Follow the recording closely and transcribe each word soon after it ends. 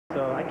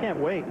can't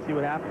wait to see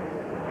what happens.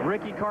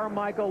 Ricky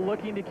Carmichael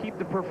looking to keep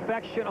the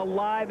perfection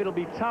alive. It'll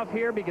be tough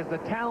here because the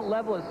talent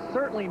level is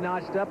certainly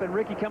notched up, and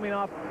Ricky coming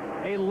off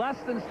a less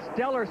than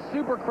stellar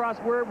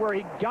Supercross where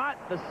he got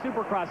the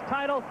Supercross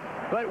title,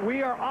 but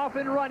we are off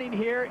and running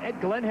here at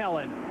Glen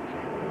Helen.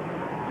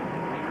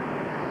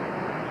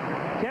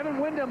 Kevin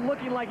Windham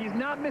looking like he's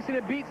not missing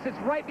a beat, sits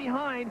right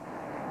behind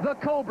the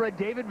Cobra,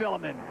 David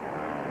Villeman.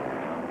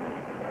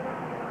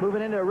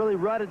 Moving into a really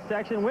rutted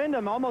section.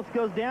 Windham almost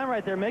goes down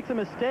right there, makes a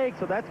mistake,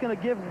 so that's going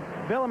to give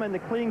Villeman the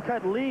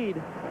clean-cut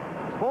lead.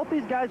 Both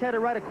these guys had to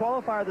ride a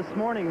qualifier this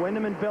morning.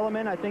 Windham and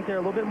Villeman, I think they're a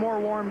little bit more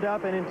warmed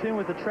up and in tune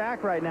with the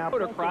track right now.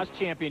 Motocross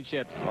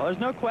championships. Well, there's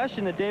no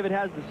question that David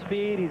has the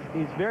speed.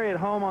 He's very at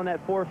home on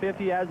that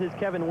 450, as is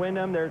Kevin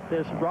Windham.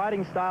 There's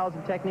riding styles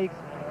and techniques,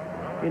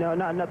 you know,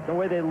 not the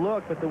way they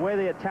look, but the way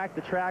they attack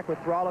the track with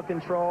throttle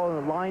control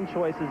and the line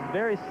choice is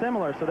very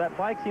similar. So that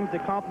bike seems to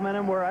complement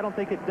him where I don't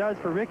think it does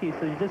for Ricky.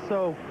 So he's just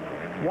so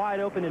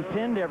wide open and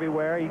pinned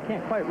everywhere. You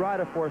can't quite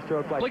ride a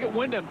four-stroke like that. Look at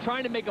Windham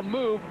trying to make a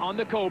move on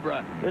the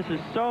Cobra. This is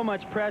so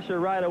much pressure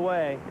right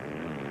away.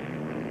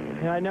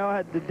 And I know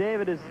that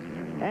David is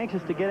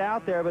anxious to get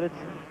out there, but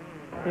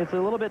it's a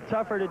little bit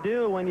tougher to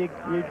do when you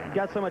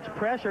got so much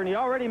pressure. And he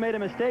already made a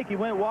mistake. He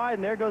went wide,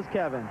 and there goes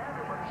Kevin.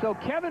 So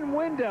Kevin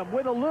Windham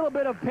with a little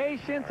bit of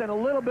patience and a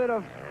little bit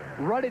of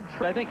rutted.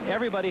 I think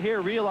everybody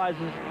here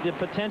realizes the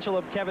potential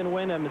of Kevin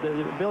Windham,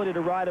 the ability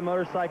to ride a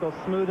motorcycle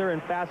smoother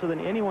and faster than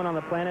anyone on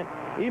the planet,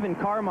 even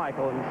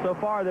Carmichael. And so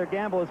far, their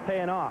gamble is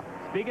paying off.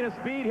 Speaking of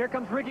speed, here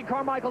comes Ricky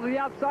Carmichael to the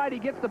outside. He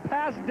gets the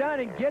pass done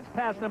and gets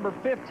past number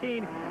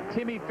 15,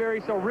 Timmy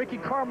Ferry. So Ricky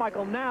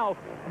Carmichael now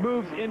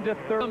moves into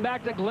third. Come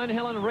back to Glen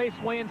Helen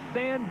Raceway in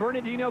San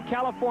Bernardino,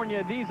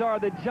 California. These are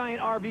the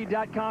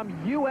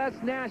GiantRV.com U.S.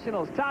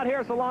 Nationals. Todd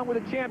Harris along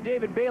with the champ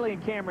David Bailey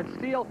and Cameron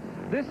Steele.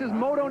 This is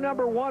moto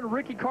number 1.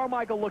 Ricky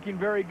Carmichael looking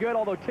very good,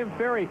 although Tim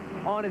Ferry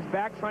on his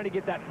back trying to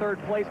get that third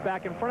place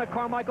back in front of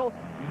Carmichael.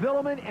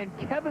 Villeman and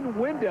Kevin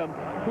Windham,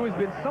 who has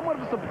been somewhat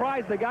of a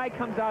surprise. The guy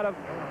comes out of,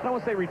 I don't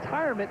want to say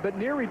retirement, but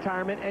near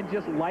retirement, and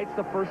just lights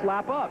the first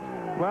lap up.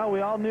 Well,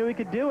 we all knew he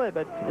could do it,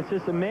 but it's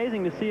just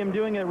amazing to see him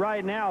doing it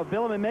right now.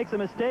 Villeman makes a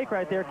mistake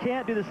right there,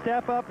 can't do the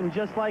step up, and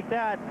just like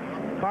that,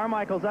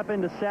 Carmichael's up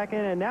into second,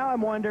 and now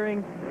I'm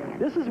wondering,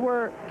 this is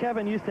where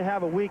Kevin used to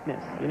have a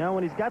weakness, you know,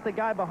 when he's got the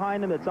guy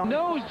behind him that's on.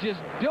 Nose just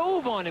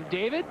dove on him,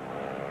 David.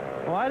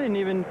 Well, I didn't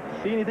even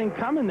see anything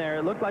coming there.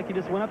 It looked like he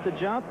just went up to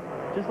jump,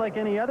 just like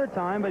any other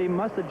time, but he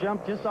must have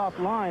jumped just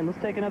offline. Let's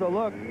take another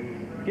look.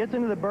 Gets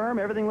into the berm.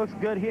 Everything looks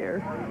good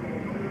here.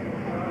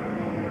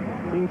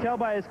 You can tell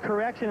by his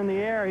correction in the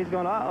air, he's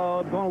going,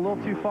 uh-oh, going a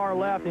little too far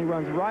left, and he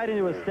runs right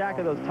into a stack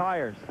of those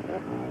tires.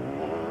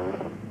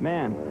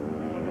 Man,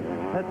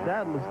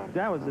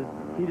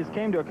 he just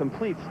came to a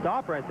complete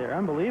stop right there.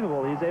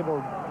 Unbelievable. He's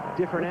able,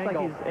 different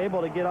angle. like he's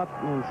able to get up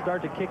and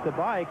start to kick the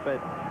bike,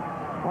 but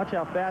watch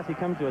how fast he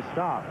comes to a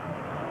stop.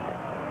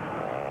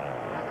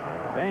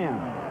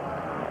 Bam.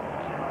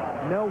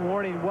 No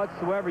warning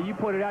whatsoever. You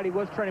pointed out he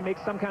was trying to make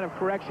some kind of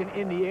correction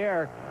in the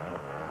air.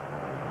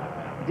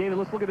 David,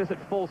 let's look at this at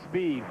full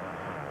speed.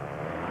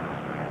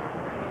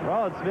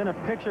 Well, it's been a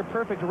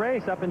picture-perfect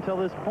race up until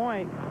this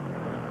point.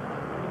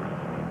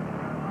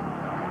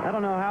 I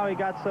don't know how he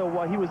got so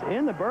well. He was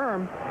in the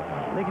berm.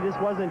 I think he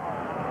just wasn't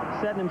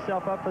setting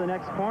himself up for the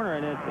next corner,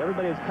 and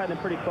everybody was cutting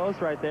it pretty close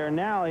right there. And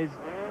now he's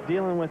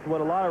dealing with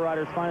what a lot of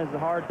riders find is the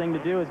hard thing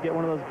to do, is get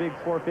one of those big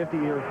 450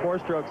 or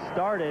four-strokes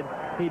started.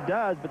 He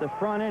does, but the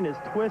front end is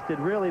twisted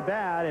really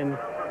bad, and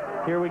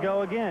here we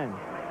go again.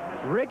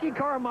 Ricky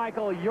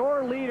Carmichael,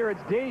 your leader.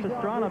 It's Dave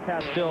Pastrana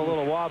pass still a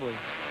little wobbly.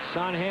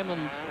 Sean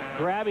Hamlin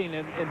grabbing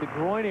in the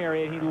groin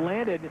area. He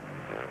landed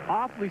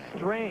awfully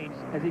strange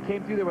as he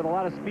came through there with a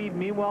lot of speed.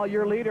 Meanwhile,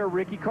 your leader,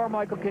 Ricky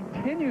Carmichael,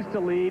 continues to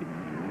lead.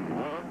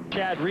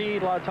 Chad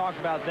Reed, a lot of talk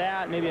about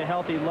that, maybe a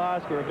healthy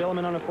Lusk or a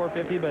Villeman on a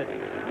 450, but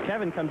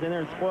Kevin comes in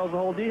there and spoils the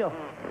whole deal.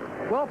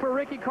 Well, for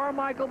Ricky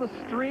Carmichael, the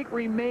streak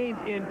remains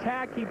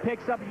intact. He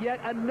picks up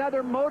yet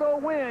another moto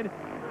win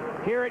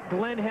here at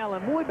Glen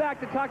Helen. We'll be back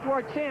to talk to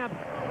our champ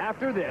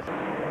after this.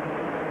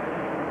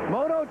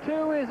 Moto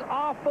 2 is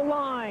off the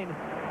line.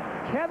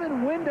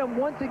 Kevin Windham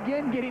once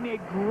again getting a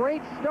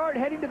great start,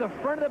 heading to the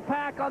front of the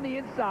pack on the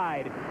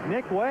inside.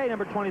 Nick Way,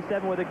 number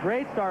 27, with a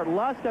great start.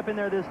 Lusk up in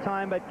there this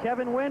time, but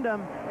Kevin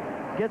Windham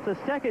gets a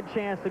second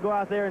chance to go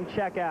out there and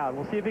check out.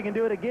 We'll see if he can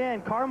do it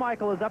again.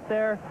 Carmichael is up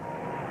there,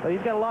 but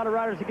he's got a lot of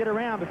riders to get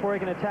around before he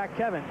can attack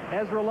Kevin.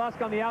 Ezra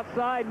Lusk on the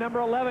outside, number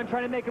 11,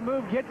 trying to make a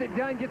move, gets it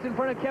done, gets in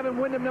front of Kevin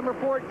Windham, number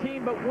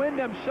 14, but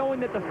Windham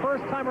showing that the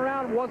first time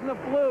around wasn't a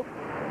fluke.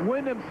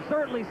 Windham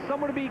certainly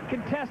someone to be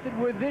contested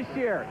with this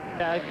year.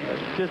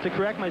 Yeah, just to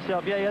correct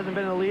myself, yeah, he hasn't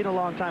been in the lead in a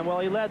long time. Well,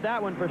 he led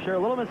that one for sure. A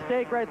little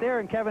mistake right there,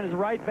 and Kevin is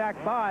right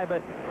back by,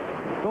 but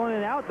going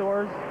in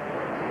outdoors,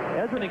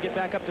 Ezra going to get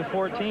back up to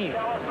 14.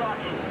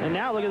 And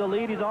now look at the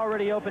lead he's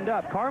already opened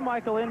up.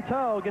 Carmichael in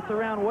tow, gets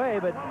around Way,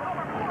 but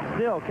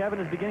still, Kevin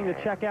is beginning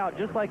to check out,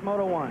 just like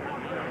Moto 1.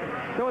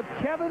 So it's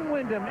Kevin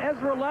Windham,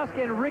 Ezra Lusk,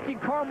 and Ricky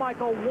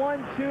Carmichael,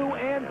 1, 2,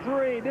 and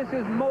 3. This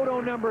is Moto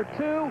number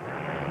 2.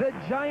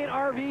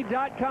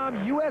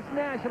 TheGiantRV.com U.S.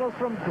 Nationals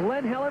from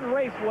Glen, Helen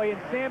Raceway in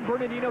San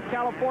Bernardino,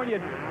 California.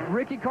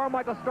 Ricky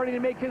Carmichael starting to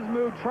make his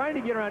move, trying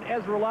to get around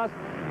Ezra Lusk.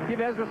 Give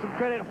Ezra some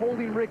credit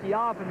holding Ricky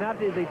off, and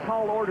that is a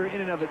tall order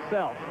in and of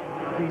itself.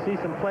 You see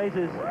some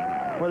places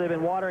where they've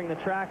been watering the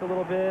track a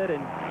little bit,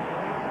 and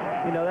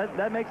you know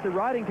that makes the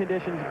riding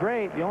conditions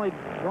great. The only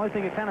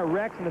thing it kind of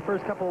wrecks in the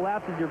first couple of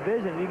laps is your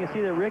vision. You can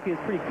see that Ricky is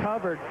pretty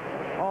covered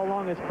all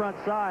along his front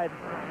side.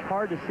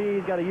 Hard to see.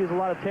 He's got to use a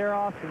lot of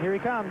tear-offs, and here he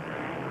comes.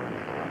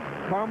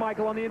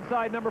 Carmichael on the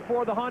inside, number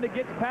 4. The Honda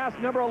gets past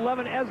number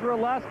 11, Ezra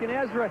Lusk, and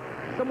Ezra,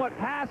 somewhat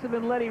passive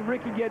in letting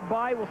Ricky get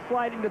by, will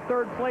slide into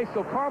 3rd place.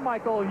 So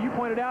Carmichael, you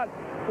pointed out,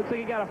 looks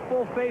like he got a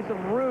full face of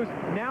roost.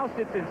 Now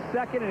sits in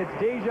 2nd, and it's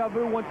deja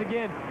vu once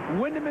again.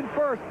 Wyndham in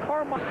 1st.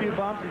 Carmichael. A few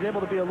bumps. He's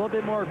able to be a little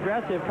bit more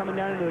aggressive coming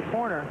down into the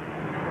corner.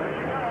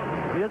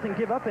 He doesn't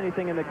give up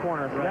anything in the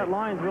corner, so that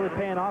line's really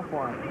paying off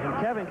for him.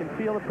 And Kevin can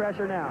feel the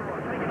pressure now.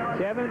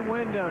 Kevin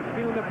Wyndham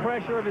feeling the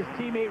pressure of his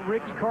teammate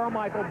Ricky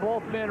Carmichael,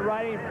 both men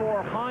riding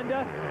for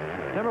Honda.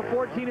 Number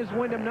 14 is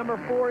Wyndham.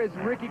 Number 4 is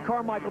Ricky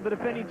Carmichael, the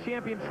defending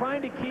champion,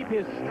 trying to keep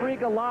his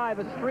streak alive,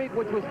 a streak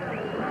which was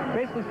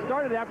basically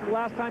started after the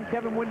last time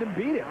Kevin Wyndham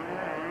beat him.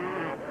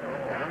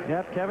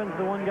 Yep, Kevin's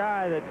the one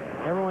guy that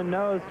everyone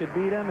knows could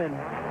beat him, and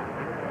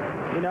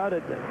you know,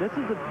 this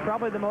is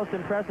probably the most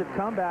impressive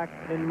comeback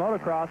in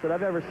motocross that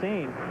I've ever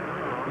seen.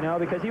 You know,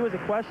 because he was a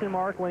question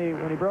mark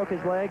when he broke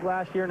his leg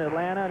last year in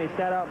Atlanta, and he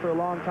sat out for a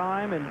long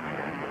time, and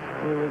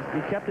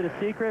he kept it a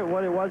secret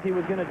what it was he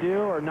was going to do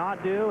or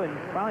not do, and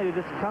finally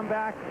to just come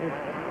back.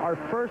 Our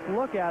first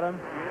look at him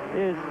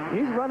is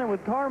he's running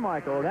with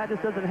Carmichael. That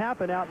just doesn't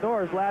happen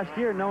outdoors. Last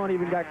year, no one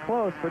even got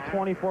close for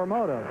 24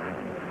 motos.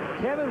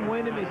 Kevin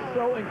Wyndham is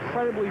so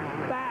incredibly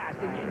fast,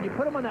 and you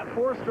put him on that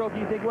 4-stroke,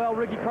 you think, well,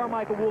 Ricky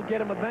Carmichael will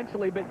get him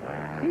eventually, but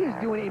he is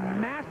doing a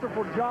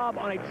masterful job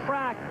on a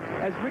track,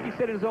 as Ricky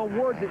said in his own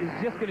words, it is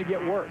just going to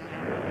get worse.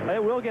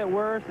 It will get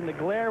worse, and the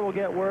glare will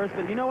get worse,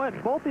 but you know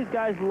what? Both these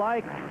guys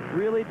like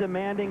really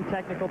demanding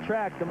technical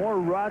tracks. The more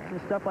ruts and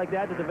stuff like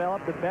that to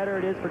develop, the better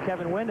it is for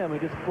Kevin Wyndham. He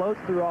just floats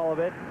through all of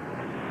it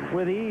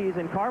with ease,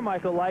 and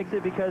Carmichael likes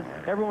it because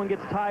everyone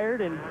gets tired,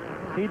 and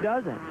he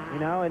doesn't, you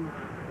know,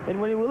 and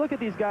when we look at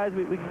these guys,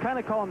 we can kind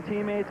of call them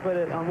teammates, but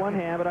on one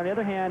hand, but on the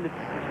other hand,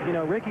 it's, you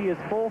know, Ricky is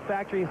full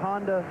factory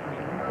Honda,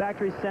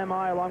 factory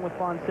semi, along with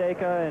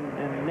Fonseca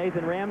and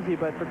Nathan Ramsey.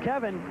 But for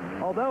Kevin,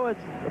 although it's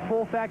a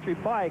full factory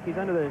bike, he's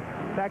under the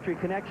factory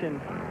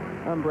connection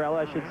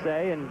umbrella, I should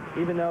say. And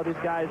even though these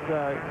guys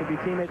could be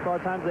teammates a lot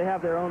of times, they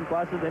have their own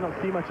buses. They don't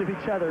see much of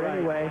each other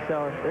anyway.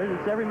 So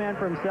it's every man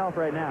for himself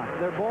right now.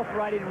 They're both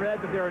riding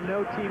red, but there are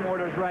no team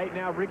orders right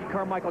now. Ricky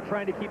Carmichael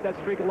trying to keep that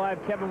streak alive.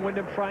 Kevin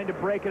Wyndham trying to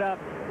break it up.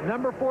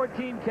 Number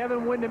 14,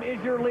 Kevin Wyndham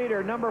is your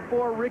leader. Number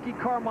 4, Ricky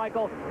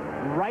Carmichael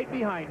right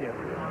behind him.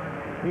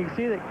 You can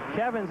see that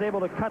Kevin's able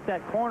to cut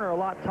that corner a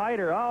lot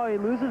tighter. Oh, he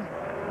loses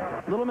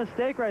a little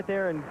mistake right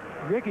there, and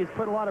Ricky's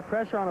put a lot of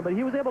pressure on him, but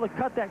he was able to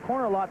cut that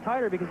corner a lot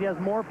tighter because he has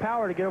more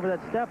power to get over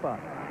that step up.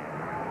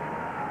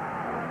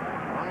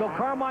 So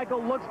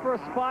Carmichael looks for a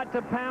spot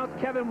to pounce.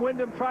 Kevin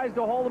Wyndham tries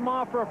to hold him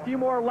off for a few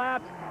more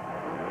laps.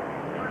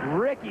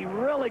 Ricky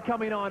really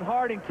coming on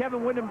hard, and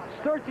Kevin Wyndham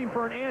searching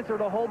for an answer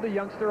to hold the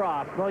youngster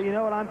off. Well, you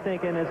know what I'm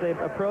thinking as they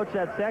approach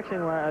that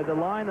section, where the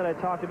line that I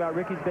talked about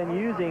Ricky's been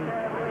using,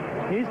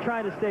 he's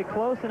trying to stay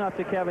close enough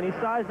to Kevin. He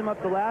sized him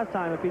up the last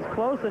time. If he's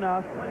close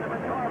enough,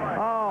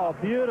 oh,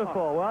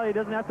 beautiful. Well, he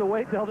doesn't have to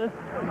wait till the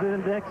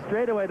next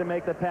straightaway to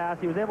make the pass.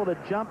 He was able to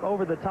jump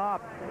over the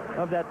top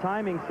of that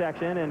timing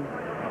section and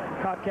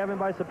caught Kevin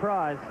by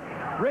surprise.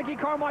 Ricky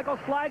Carmichael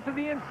slides to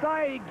the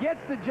inside. He gets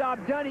the job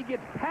done. He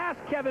gets past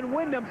Kevin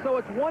Wyndham, so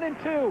it's 1 and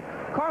 2.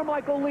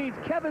 Carmichael leads.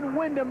 Kevin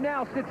Wyndham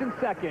now sits in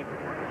 2nd.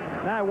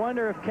 Now I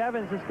wonder if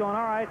Kevin's just going,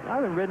 all right, I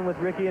haven't ridden with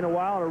Ricky in a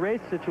while in a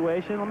race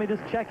situation. Let me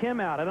just check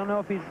him out. I don't know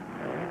if he's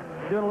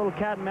doing a little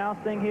cat and mouse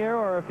thing here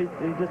or if he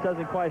just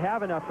doesn't quite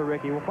have enough for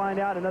Ricky. We'll find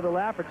out in another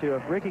lap or two.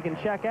 If Ricky can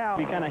check out,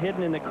 he's kind of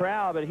hidden in the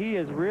crowd, but he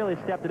has really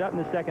stepped it up in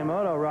the second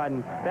moto,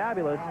 riding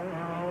fabulous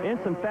in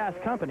some fast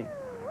company.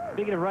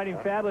 Speaking of riding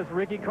fabulous,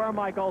 Ricky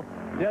Carmichael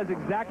does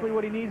exactly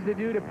what he needs to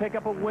do to pick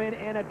up a win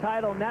and a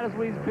title, and that is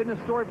what has been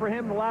the story for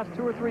him the last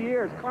 2 or 3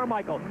 years.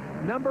 Carmichael,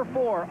 number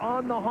 4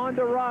 on the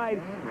Honda ride,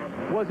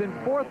 was in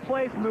 4th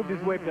place, moved his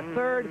way to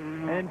 3rd,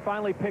 and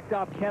finally picked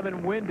up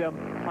Kevin Wyndham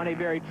on a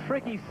very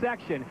tricky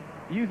section.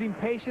 Using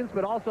patience,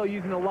 but also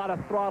using a lot of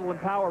throttle and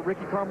power,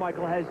 Ricky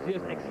Carmichael has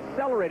just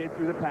accelerated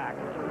through the pack.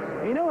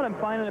 You know what I'm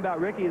finding about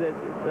Ricky that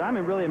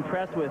I'm really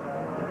impressed with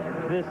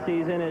this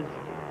season is,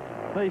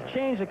 well, he's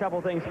changed a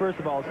couple things. First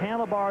of all, his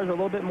handlebars are a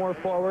little bit more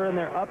forward and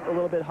they're up a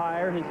little bit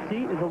higher. His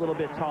seat is a little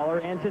bit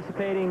taller,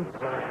 anticipating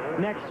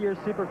next year's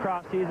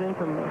Supercross season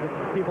from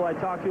the people I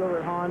talked to over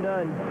at Honda.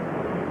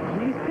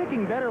 And he's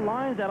picking better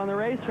lines out on the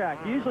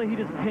racetrack. Usually he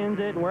just pins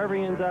it, and wherever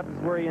he ends up is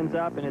where he ends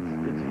up, and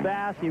it's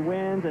fast, he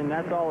wins, and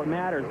that's all that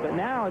matters. But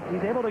now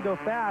he's able to go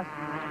fast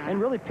and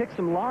really pick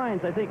some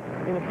lines. I think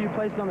in a few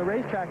places on the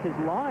racetrack, his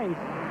lines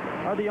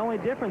are the only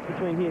difference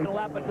between he and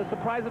But the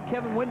surprise of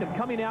Kevin Windham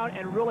coming out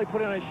and really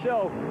putting on a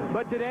show.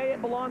 But today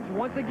it belongs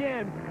once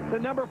again to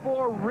number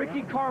 4,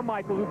 Ricky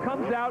Carmichael, who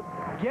comes out,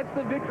 gets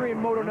the victory in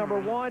Moto number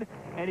 1,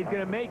 and he's going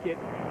to make it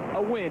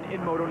a win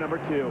in Moto number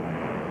 2.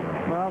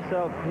 Well,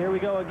 so here we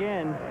go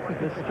again.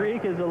 The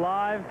streak is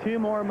alive, 2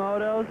 more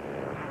motos.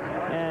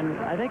 And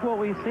I think what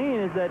we've seen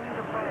is that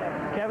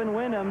Kevin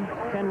Windham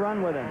can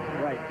run with him.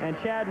 Right. And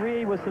Chad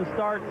Reed, with some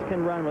starts,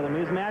 can run with him.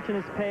 He was matching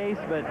his pace,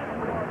 but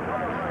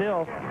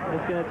still,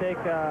 it's going to take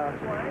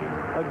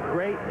a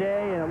great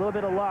day and a little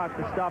bit of luck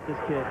to stop this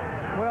kid.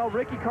 Well,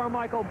 Ricky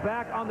Carmichael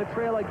back on the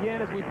trail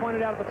again. As we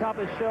pointed out at the top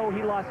of the show,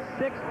 he lost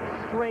 6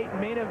 straight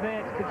main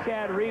events to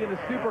Chad Reed in the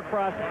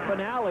Supercross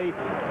finale.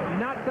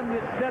 Not something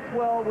that sets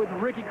well with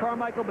Ricky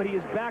Carmichael, but he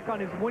is back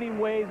on his winning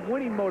ways,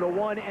 winning Moto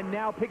 1, and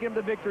now picking up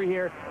the victory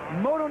here.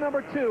 Moto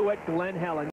number 2 at Glen, Helen.